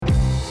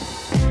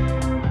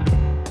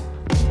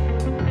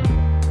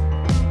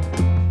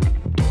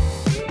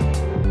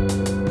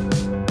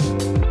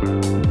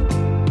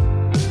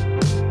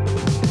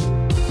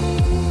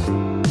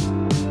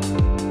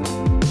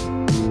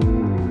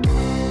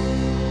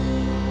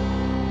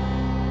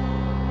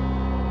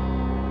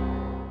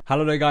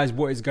Hello there guys,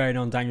 what is going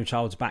on? Daniel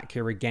Childs back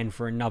here again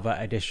for another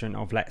edition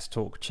of Let's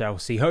Talk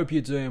Chelsea. Hope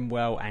you're doing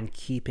well and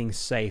keeping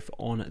safe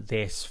on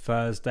this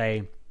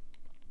Thursday.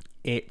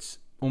 It's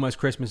almost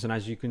Christmas and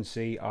as you can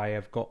see I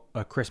have got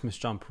a Christmas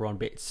jumper on,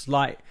 but it's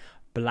slight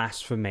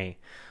blasphemy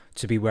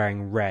to be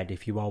wearing red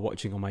if you are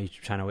watching on my YouTube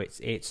channel.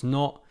 It's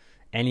not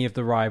any of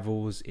the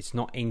rivals, it's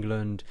not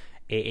England,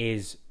 it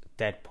is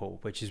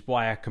Deadpool, which is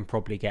why I can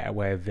probably get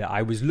away with it.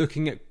 I was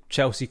looking at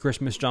Chelsea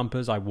Christmas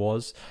jumpers,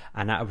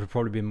 and that would have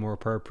probably been more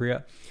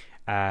appropriate.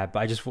 But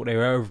I just thought they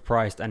were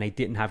overpriced and they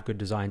didn't have good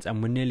designs,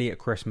 and we're nearly at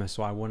Christmas,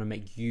 so I want to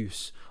make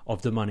use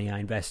of the money I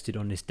invested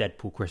on this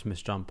Deadpool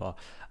Christmas jumper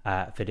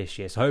for this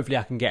year. So hopefully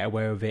I can get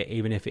away with it,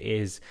 even if it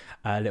is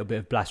a little bit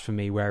of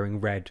blasphemy wearing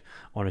red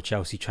on a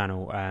Chelsea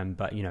channel.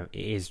 But you know,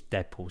 it is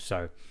Deadpool,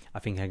 so I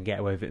think I can get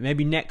away with it.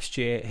 Maybe next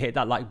year, hit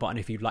that like button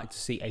if you'd like to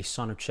see a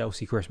Son of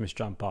Chelsea Christmas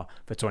jumper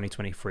for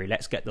 2023.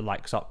 Let's get the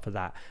likes up for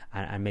that,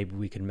 and maybe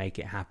we can make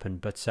it happen.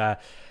 But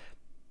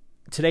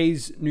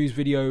today's news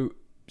video,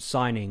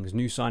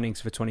 new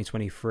signings for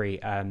 2023.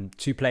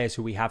 Two players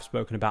who we have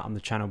spoken about on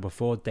the channel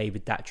before,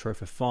 David Datro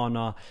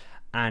Fofana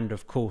and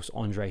of course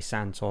Andre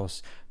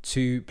Santos.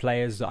 Two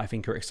players that I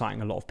think are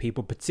exciting a lot of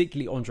people,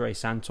 particularly Andre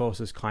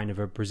Santos as kind of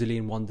a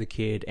Brazilian wonder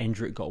kid.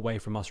 Endrick got away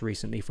from us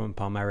recently from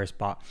Palmeiras,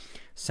 but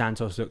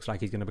Santos looks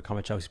like he's going to become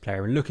a Chelsea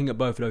player. And looking at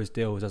both of those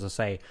deals, as I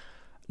say,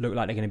 look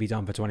like they're going to be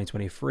done for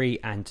 2023,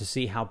 and to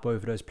see how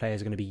both of those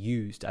players are going to be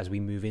used as we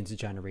move into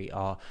January.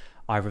 Are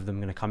either of them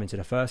going to come into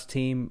the first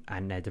team,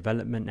 and their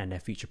development and their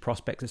future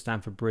prospects at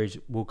Stamford Bridge?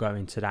 We'll go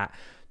into that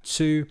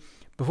too.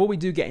 Before we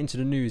do get into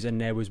the news, and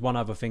there was one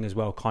other thing as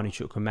well, Carney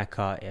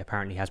Chukwuemeka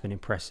apparently has been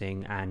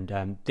impressing,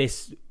 and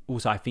this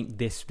also, I think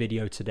this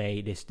video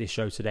today, this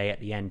show today at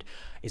the end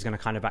is going to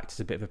kind of act as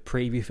a bit of a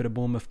preview for the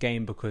Bournemouth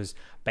game, because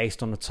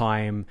based on the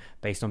time,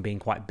 based on being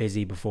quite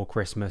busy before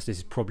Christmas, this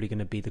is probably going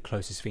to be the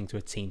closest thing to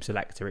a team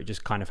selector. It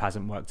just kind of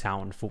hasn't worked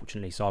out,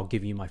 unfortunately. So I'll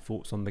give you my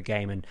thoughts on the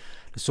game and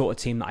the sort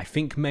of team that I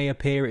think may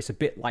appear. It's a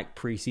bit like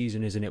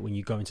pre-season, isn't it, when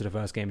you go into the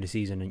first game of the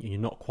season and you're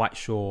not quite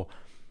sure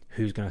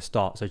who's going to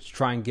start. So to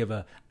try and give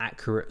an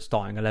accurate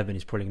starting 11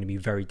 is probably going to be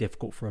very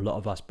difficult for a lot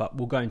of us, but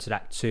we'll go into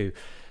that too.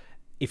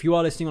 If you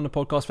are listening on the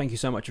podcast, thank you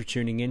so much for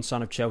tuning in.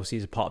 Son of Chelsea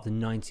is a part of the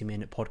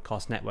 90-Minute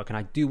Podcast Network, and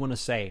I do want to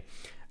say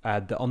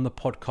that on the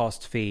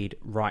podcast feed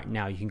right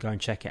now, you can go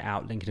and check it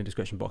out. Link in the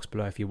description box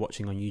below if you're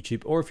watching on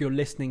YouTube, or if you're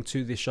listening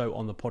to this show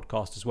on the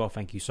podcast as well.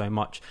 Thank you so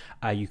much.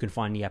 You can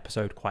find the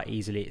episode quite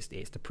easily.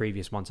 It's the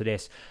previous one to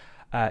this.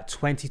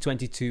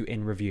 2022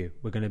 in review.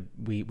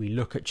 We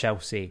look at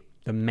Chelsea,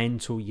 the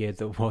mental year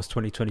that was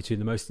 2022,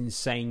 the most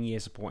insane year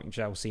supporting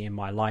Chelsea in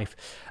my life.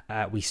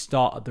 We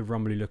started the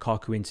Romelu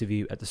Lukaku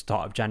interview at the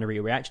start of January.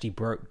 We actually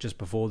broke just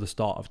before the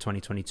start of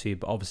 2022,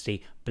 but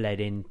obviously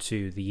bled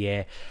into the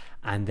year.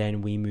 And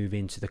then we move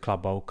into the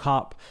Club World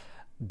Cup,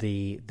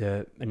 the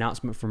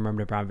announcement from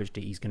Roman Abramovich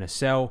that he's going to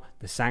sell,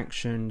 the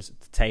sanctions,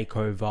 the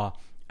takeover,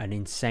 an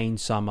insane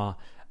summer,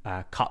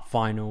 cup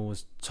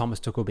finals, Thomas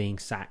Tuchel being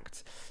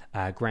sacked,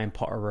 Graham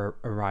Potter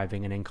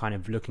arriving, and then kind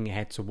of looking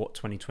ahead to what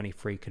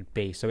 2023 could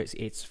be. So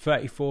it's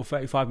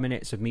 35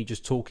 minutes of me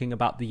just talking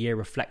about the year,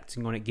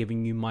 reflecting on it,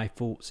 giving you my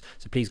thoughts.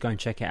 So please go and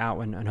check it out,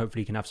 and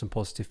hopefully you can have some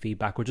positive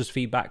feedback, or just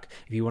feedback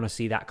if you want to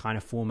see that kind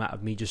of format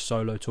of me just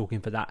solo talking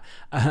for that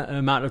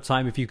amount of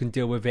time, if you can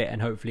deal with it.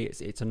 And hopefully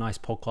it's a nice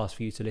podcast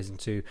for you to listen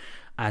to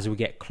as we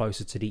get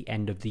closer to the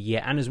end of the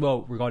year. And as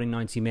well, regarding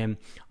 90 Min,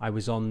 I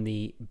was on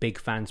the Big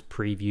Fans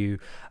preview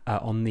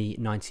on the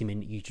 90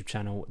 Min YouTube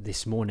channel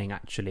this morning.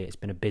 Actually, it's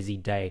been a busy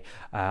day.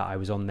 I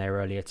was on there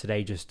earlier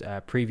today just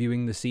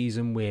previewing the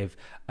season with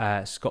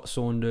Scott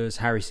Saunders.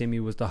 Harry Simi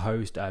was the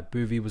host,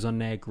 Boovy was on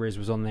there, Grizz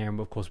was on there, and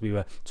of course we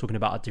were talking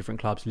about our different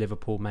clubs: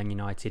 Liverpool, Man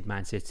United,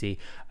 Man City,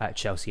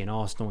 Chelsea and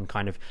Arsenal, and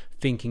kind of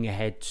thinking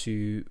ahead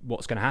to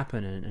what's going to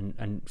happen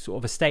and sort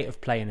of a state of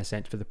play in a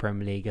sense for the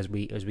Premier League as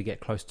we get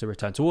close to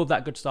return. So all of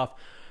that good stuff,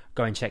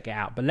 go and check it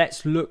out. But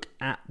let's look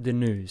at the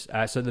news.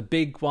 So the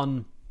big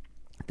one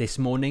this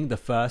morning, the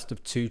first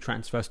of two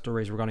transfer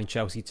stories regarding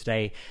Chelsea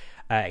today,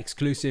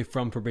 exclusive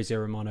from Fabrizio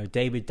Romano: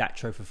 David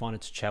Datro Fofana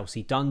to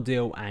Chelsea, done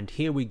deal, and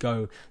here we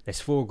go. There's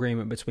full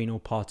agreement between all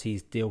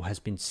parties. Deal has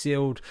been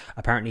sealed.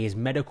 Apparently his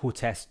medical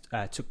test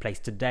took place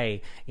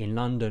today in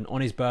London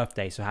on his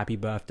birthday, so happy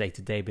birthday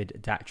to David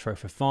Datro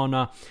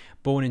Fofana.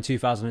 Born in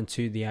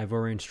 2002, the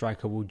Ivorian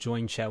striker will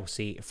join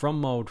Chelsea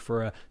from Molde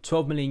for a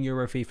 €12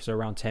 million fee, so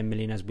around 10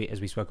 million as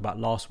we spoke about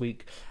last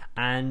week.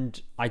 And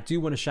I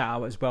do want to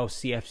shout out as well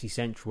CFC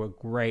Central, a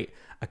great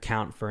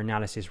account for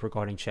analysis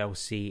regarding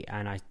Chelsea,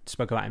 and I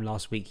spoke about him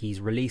last week.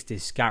 He's released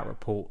his scout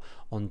report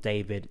on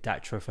David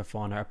Datro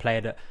Fofana, a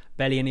player that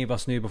barely any of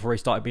us knew before he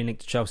started being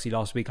linked to Chelsea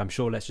last week. I'm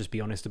sure, let's just be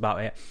honest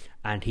about it.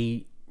 And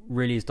he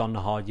really has done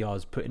the hard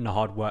yards, put in the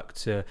hard work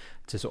to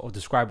sort of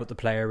describe what the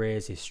player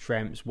is, his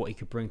strengths, what he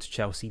could bring to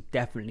Chelsea.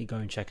 Definitely go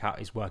and check out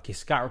his work. His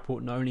scout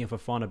report, not only of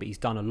Fofana, but he's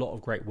done a lot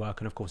of great work.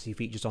 And of course, he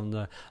features on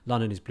the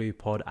London is Blue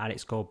pod.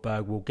 Alex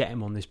Goldberg, we'll get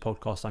him on this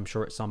podcast, I'm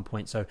sure, at some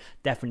point. So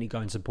definitely go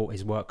and support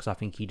his work because I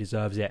think he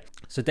deserves it.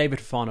 So David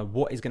Fofana,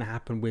 what is going to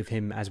happen with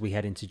him as we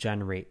head into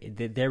January?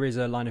 There is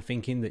a line of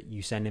thinking that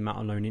you send him out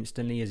on loan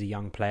instantly as a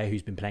young player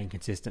who's been playing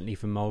consistently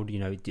for Mould,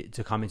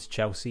 to come into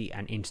Chelsea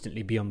and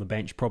instantly be on the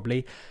bench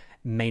probably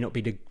may not be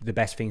the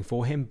best thing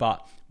for him.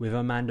 But with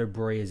Armando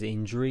Broja's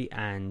injury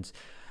and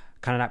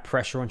kind of that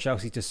pressure on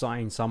Chelsea to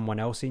sign someone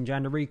else in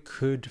January,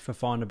 could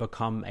Fofana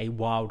become a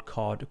wild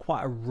card,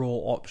 quite a raw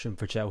option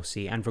for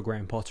Chelsea and for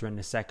Graham Potter in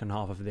the second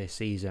half of this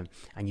season?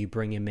 And you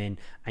bring him in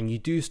and you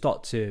do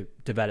start to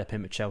develop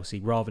him at Chelsea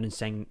rather than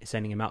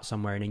sending him out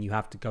somewhere and then you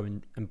have to go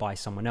and buy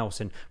someone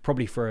else, and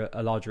probably for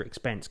a larger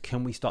expense.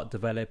 Can we start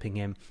developing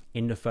him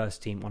in the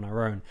first team on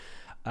our own?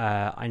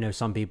 I know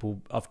some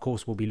people, of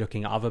course, will be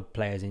looking at other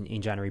players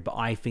in January, but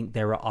I think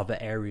there are other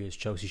areas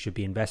Chelsea should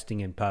be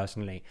investing in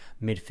personally.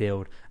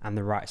 Midfield and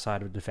the right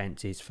side of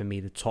defence is, for me,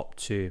 the top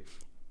two,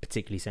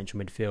 particularly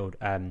central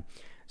midfield.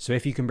 So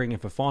if you can bring in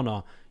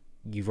Fofana,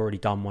 you've already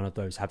done one of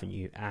those, haven't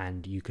you?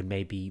 And you could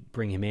maybe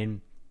bring him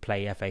in,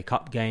 play FA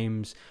Cup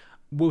games.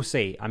 We'll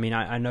see. I mean,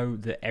 I know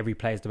that every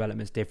player's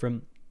development is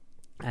different,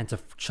 and to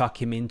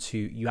chuck him into,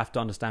 you have to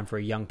understand, for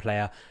a young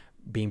player,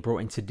 being brought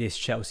into this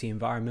Chelsea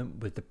environment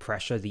with the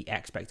pressure, the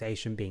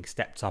expectation being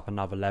stepped up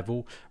another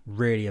level,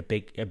 really a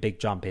big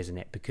jump, isn't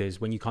it?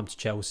 Because when you come to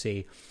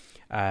Chelsea,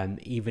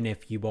 even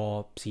if you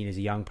are seen as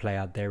a young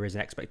player, there is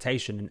an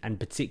expectation, and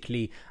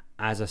particularly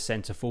as a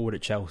centre forward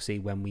at Chelsea,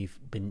 when we've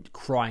been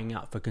crying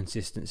out for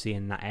consistency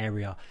in that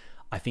area,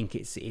 I think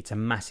it's a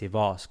massive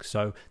ask.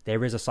 So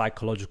there is a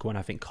psychological and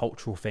I think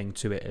cultural thing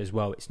to it as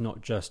well. It's not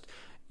just,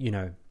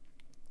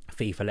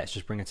 FIFA, let's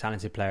just bring a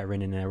talented player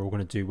in and they're all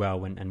going to do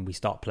well and we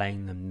start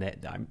playing them.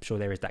 I'm sure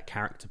there is that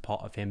character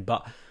part of him,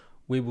 but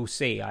we will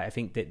see. I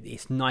think that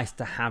it's nice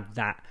to have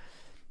that,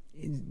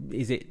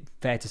 is it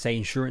fair to say,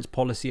 insurance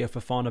policy of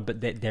Fofana,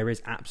 but there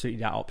is absolutely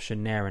that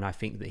option there, and I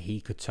think that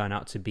he could turn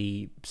out to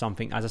be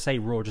something, as I say,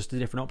 raw, just a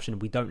different option.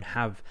 We don't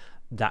have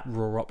that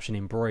raw option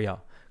in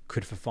Broja.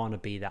 Could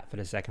Fofana be that for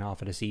the second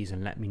half of the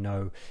season? Let me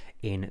know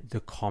in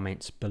the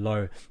comments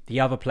below. The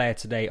other player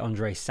today,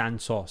 Andre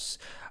Santos,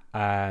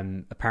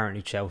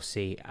 apparently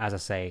Chelsea, as I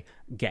say,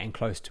 getting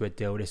close to a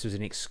deal. This was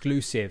an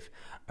exclusive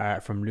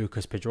from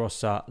Lucas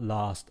Pedrosa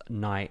last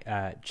night.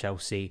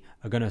 Chelsea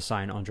are going to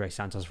sign Andre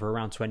Santos for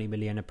around 20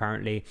 million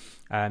apparently.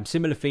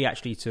 Similar fee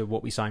actually to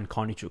what we signed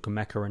Carney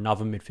Chukwuemeka,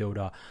 another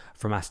midfielder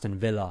from Aston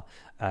Villa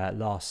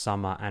last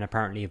summer, and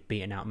apparently have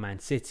beaten out Man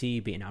City,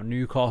 beaten out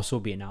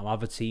Newcastle, beaten out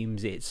other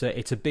teams. It's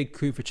a big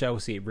coup for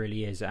Chelsea, it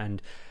really is.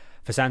 And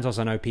for Santos,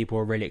 I know people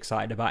are really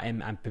excited about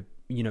him, and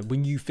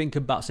when you think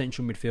about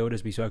central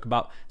midfielders, we spoke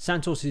about,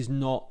 Santos is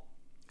not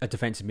a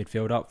defensive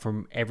midfielder.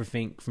 From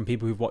everything, from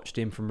people who've watched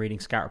him, from reading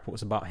scout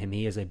reports about him,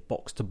 he is a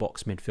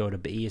box-to-box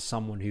midfielder, but he is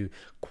someone who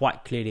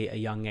quite clearly at a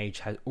young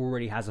age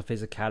already has a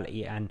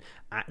physicality and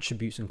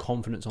attributes and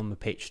confidence on the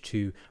pitch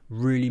to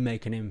really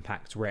make an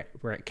impact where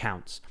it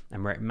counts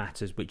and where it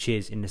matters, which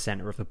is in the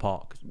centre of the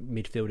park.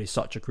 Midfield is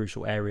such a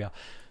crucial area.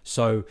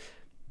 So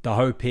the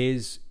hope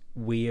is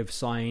we have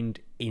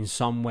signed, in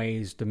some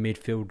ways, the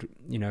midfield,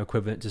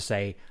 equivalent to,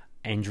 say,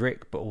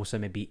 Endrick, but also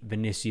maybe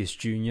Vinicius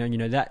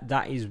Junior.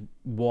 That is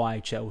why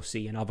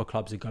Chelsea and other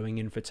clubs are going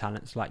in for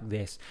talents like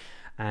this.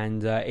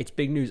 And it's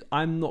big news.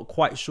 I'm not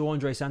quite sure.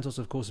 Andre Santos,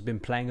 of course, has been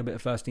playing a bit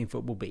of first team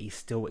football, but he's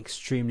still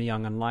extremely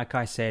young. And like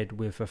I said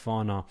with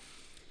Fofana,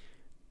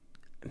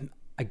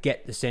 I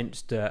get the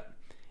sense that,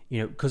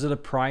 because of the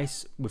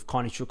price, with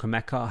Carney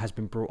Chukwuemeka has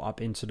been brought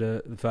up into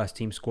the first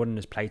team squad and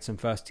has played some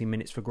first team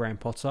minutes for Graham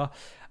Potter.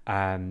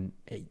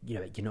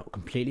 You're not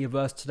completely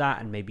averse to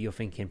that, and maybe you're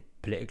thinking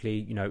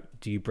politically,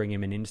 do you bring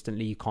him in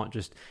instantly? You can't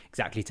just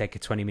exactly take a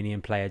 20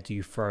 million player. Do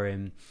you throw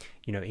him,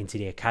 into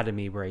the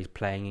academy where he's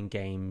playing in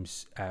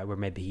games where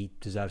maybe he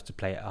deserves to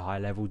play at a high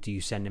level? Do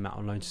you send him out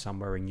on loan to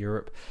somewhere in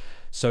Europe?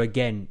 So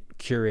again,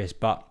 curious,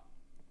 but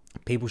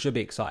people should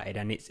be excited,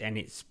 and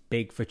it's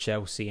big for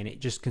Chelsea, and it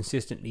just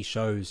consistently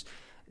shows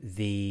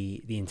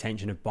the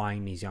intention of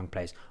buying these young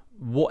players.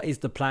 What is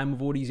the plan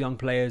with all these young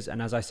players?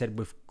 And as I said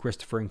with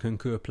Christopher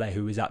Nkunku, a player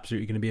who is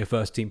absolutely going to be a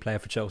first team player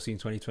for Chelsea in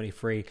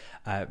 2023,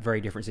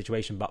 very different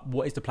situation. But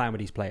what is the plan with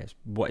these players?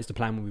 What is the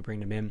plan when we bring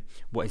them in?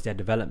 What is their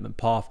development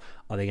path?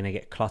 Are they going to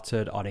get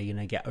cluttered? Are they going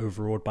to get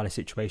overawed by the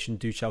situation?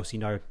 Do Chelsea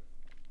know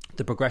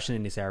the progression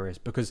in this area?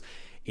 Because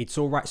it's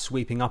all right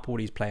sweeping up all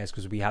these players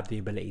because we have the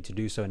ability to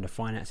do so and the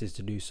finances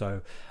to do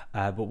so.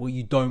 But what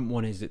you don't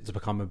want is it to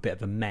become a bit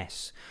of a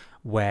mess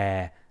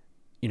where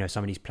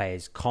some of these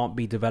players can't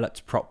be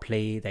developed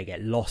properly, they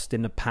get lost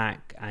in the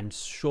pack, and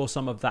sure,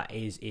 some of that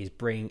is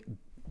being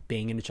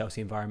in the Chelsea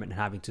environment and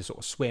having to sort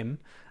of swim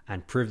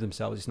and prove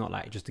themselves. It's not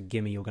like just a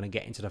gimme you're going to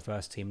get into the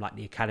first team. Like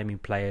the academy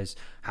players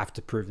have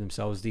to prove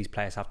themselves, these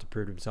players have to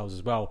prove themselves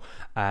as well.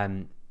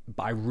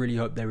 But I really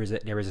hope there is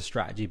a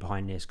strategy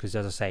behind this, because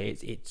as I say,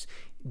 it's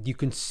you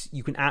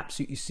can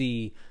absolutely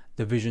see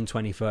the Vision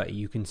 2030.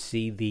 You can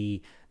see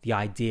the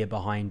idea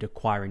behind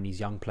acquiring these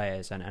young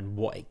players and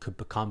what it could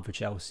become for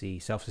Chelsea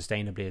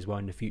self-sustainably as well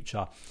in the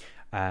future.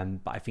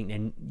 But I think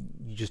then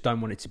you just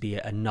don't want it to be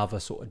another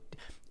sort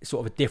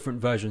of a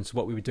different version to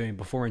what we were doing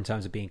before in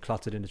terms of being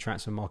cluttered in the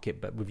transfer market,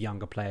 but with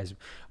younger players.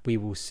 We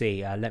will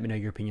see. Let me know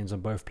your opinions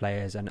on both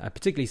players, and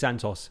particularly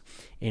Santos,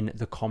 in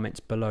the comments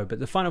below. But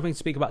the final thing to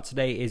speak about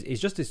today is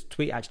just this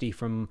tweet actually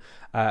from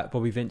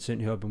Bobby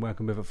Vincent, who I've been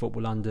working with at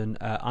Football London.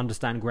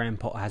 Understand Graham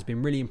Potter has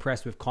been really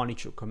impressed with Carney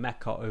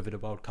Chukwuemeka over the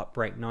World Cup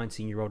break.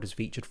 19-year-old has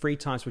featured 3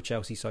 times for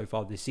Chelsea so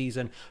far this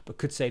season, but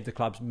could save the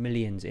club's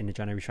millions in the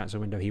January transfer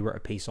window. He wrote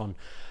a piece on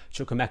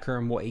Chukwuemeka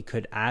and what he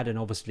could add, and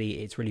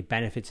obviously it's really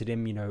benefited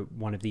him. You know,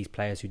 one of these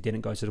players who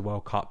didn't go to the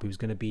World Cup, who's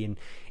going to be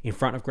in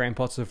front of Graham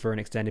Potter for an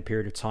extended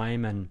period of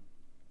time. And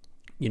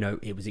you know,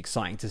 it was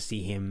exciting to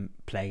see him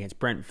play against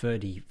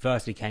Brentford. He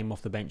firstly came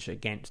off the bench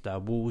against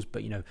Wolves,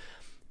 but you know,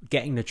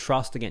 getting the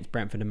trust against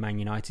Brentford and Man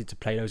United to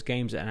play those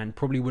games, and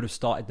probably would have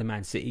started the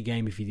Man City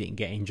game if he didn't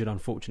get injured.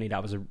 Unfortunately,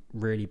 that was a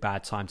really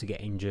bad time to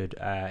get injured.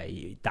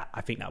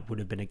 I think that would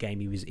have been a game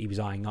he was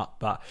eyeing up,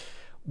 but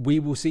we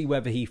will see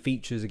whether he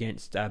features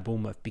against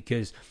Bournemouth,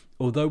 because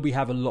although we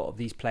have a lot of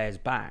these players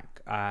back,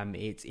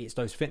 it's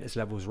those fitness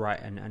levels, right?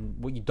 And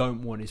what you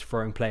don't want is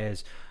throwing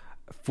players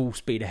full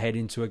speed ahead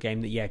into a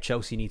game that,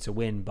 Chelsea need to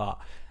win, but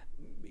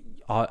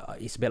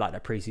it's a bit like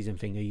that pre-season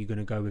thing. Are you going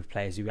to go with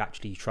players who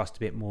actually trust a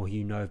bit more, who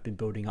you know have been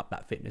building up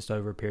that fitness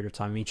over a period of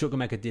time? I mean,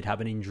 Chukwuemeka did have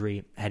an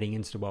injury heading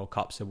into the World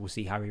Cup, so we'll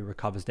see how he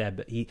recovers there.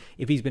 But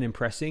if he's been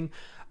impressing,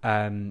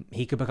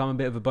 he could become a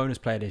bit of a bonus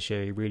player this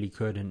year. He really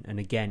could. And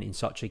again, in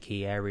such a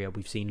key area,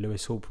 we've seen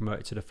Lewis Hall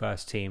promoted to the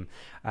first team.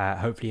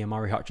 Hopefully,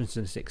 Amari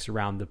Hutchinson sticks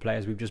around. The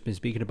players we've just been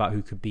speaking about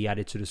who could be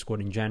added to the squad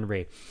in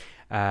January,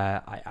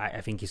 I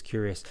think is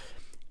curious.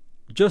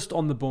 Just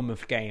on the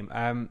Bournemouth game,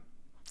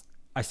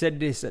 I said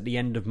this at the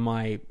end of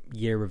my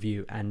year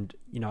review, and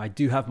you know, I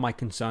do have my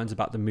concerns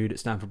about the mood at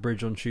Stamford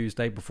Bridge on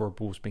Tuesday before a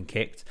ball's been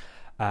kicked.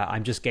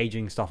 I'm just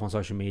gauging stuff on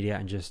social media,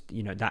 and just,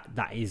 you know,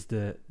 that is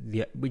the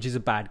which is a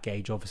bad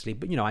gauge, obviously.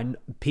 But you know,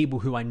 people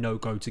who I know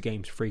go to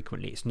games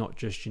frequently. It's not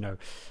just, you know,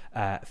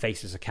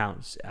 faceless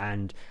accounts.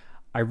 And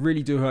I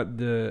really do hope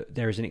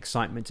there is an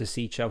excitement to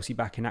see Chelsea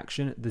back in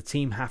action. The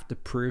team have to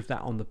prove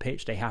that on the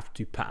pitch. They have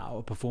to put out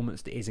a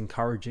performance that is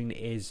encouraging,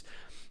 that is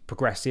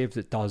progressive,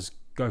 that does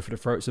go for the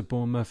throats of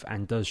Bournemouth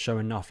and does show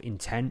enough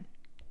intent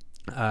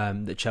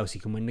that Chelsea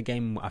can win the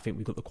game. I think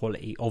we've got the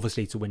quality,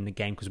 obviously, to win the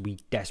game, because we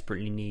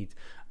desperately need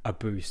a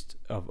boost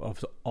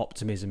of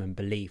optimism and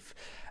belief.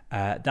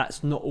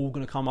 That's not all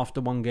going to come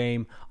after one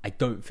game. I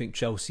don't think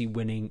Chelsea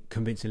winning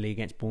convincingly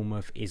against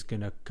Bournemouth is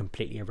going to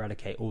completely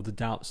eradicate all the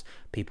doubts.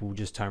 People will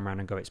just turn around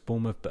and go, it's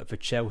Bournemouth. But for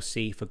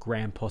Chelsea, for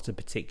Graham Potter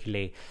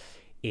particularly,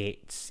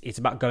 it's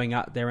about going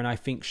out there and I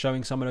think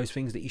showing some of those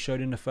things that he showed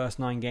in the first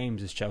 9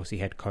 games as Chelsea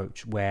head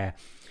coach, where,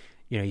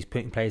 you know, he's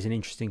putting players in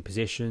interesting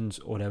positions,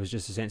 or there was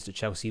just a sense that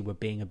Chelsea were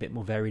being a bit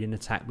more varied in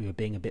attack. We were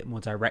being a bit more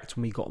direct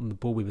when we got on the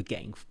ball. We were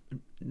getting a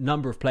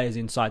number of players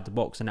inside the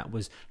box, and that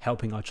was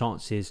helping our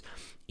chances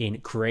in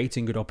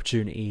creating good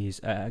opportunities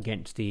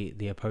against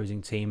the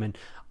opposing team. And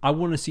I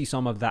want to see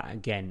some of that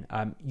again.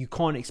 You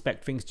can't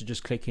expect things to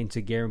just click into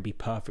gear and be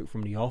perfect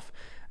from the off.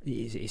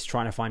 It's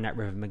trying to find that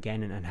rhythm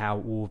again, and how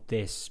all of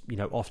this, you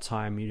know, off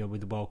time, you know, with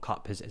the World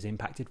Cup has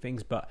impacted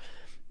things. But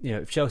you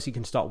know, if Chelsea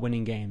can start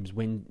winning games,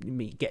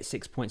 get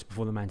 6 points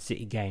before the Man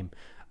City game,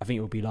 I think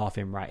it will be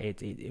laughing, right?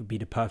 It would be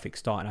the perfect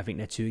start. And I think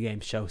they're 2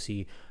 games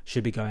Chelsea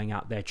should be going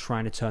out there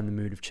trying to turn the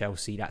mood of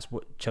Chelsea. That's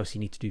what Chelsea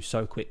need to do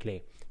so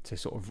quickly to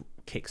sort of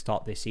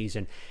kickstart this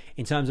season.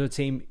 In terms of a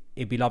team,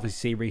 it'd be lovely to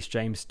see Reece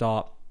James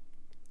start.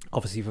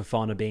 Obviously,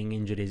 Fofana being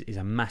injured is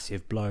a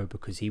massive blow,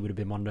 because he would have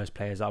been one of those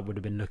players I would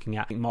have been looking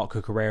at. I think Marc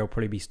Cucurella will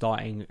probably be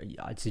starting.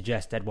 I'd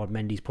suggest Edouard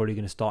Mendy's probably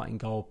going to start in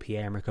goal.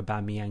 Pierre-Emerick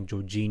Aubameyang,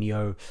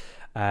 Jorginho,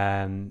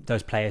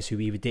 those players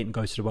who either didn't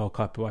go to the World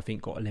Cup or I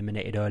think got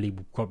eliminated early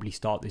will probably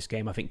start this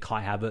game. I think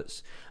Kai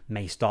Havertz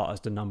may start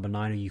as the number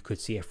 9, or you could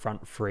see a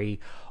front 3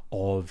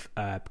 of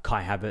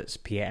Kai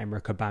Havertz,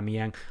 Pierre-Emerick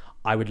Aubameyang.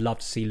 I would love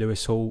to see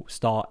Lewis Hall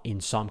start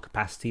in some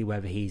capacity,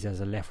 whether he's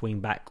as a left wing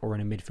back or in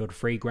a midfield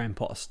 3. Graham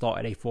Potter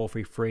started a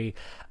 4-3-3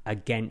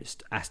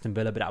 against Aston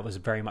Villa, but that was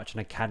very much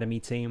an academy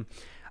team.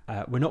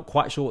 We're not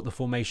quite sure what the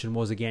formation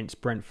was against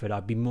Brentford.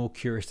 I'd be more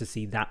curious to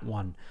see that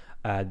one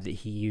that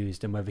he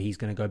used, and whether he's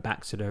going to go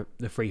back to the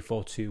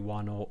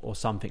 3-4-2-1 or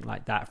something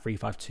like that,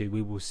 3-5-2.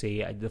 We will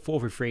see. The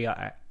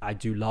 4-3-3 I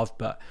do love,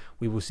 but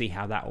we will see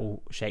how that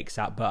all shakes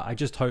out. But I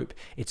just hope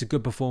it's a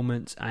good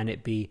performance, and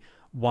it be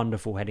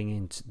wonderful heading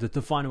into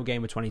the final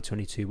game of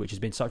 2022, which has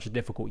been such a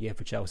difficult year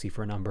for Chelsea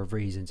for a number of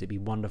reasons. It'd be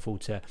wonderful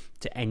to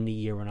end the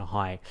year on a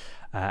high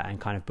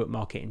and kind of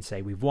bookmark it and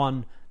say we've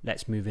won.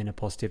 Let's move in a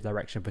positive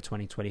direction for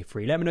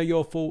 2023. Let me know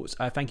your thoughts.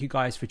 Thank you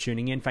guys for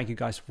tuning in. Thank you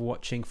guys for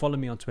watching. Follow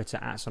me on Twitter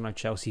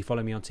 @SonOfChelsea.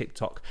 Follow me on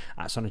TikTok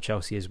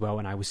 @SonOfChelsea as well.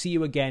 And I will see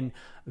you again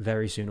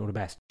very soon. All the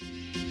best.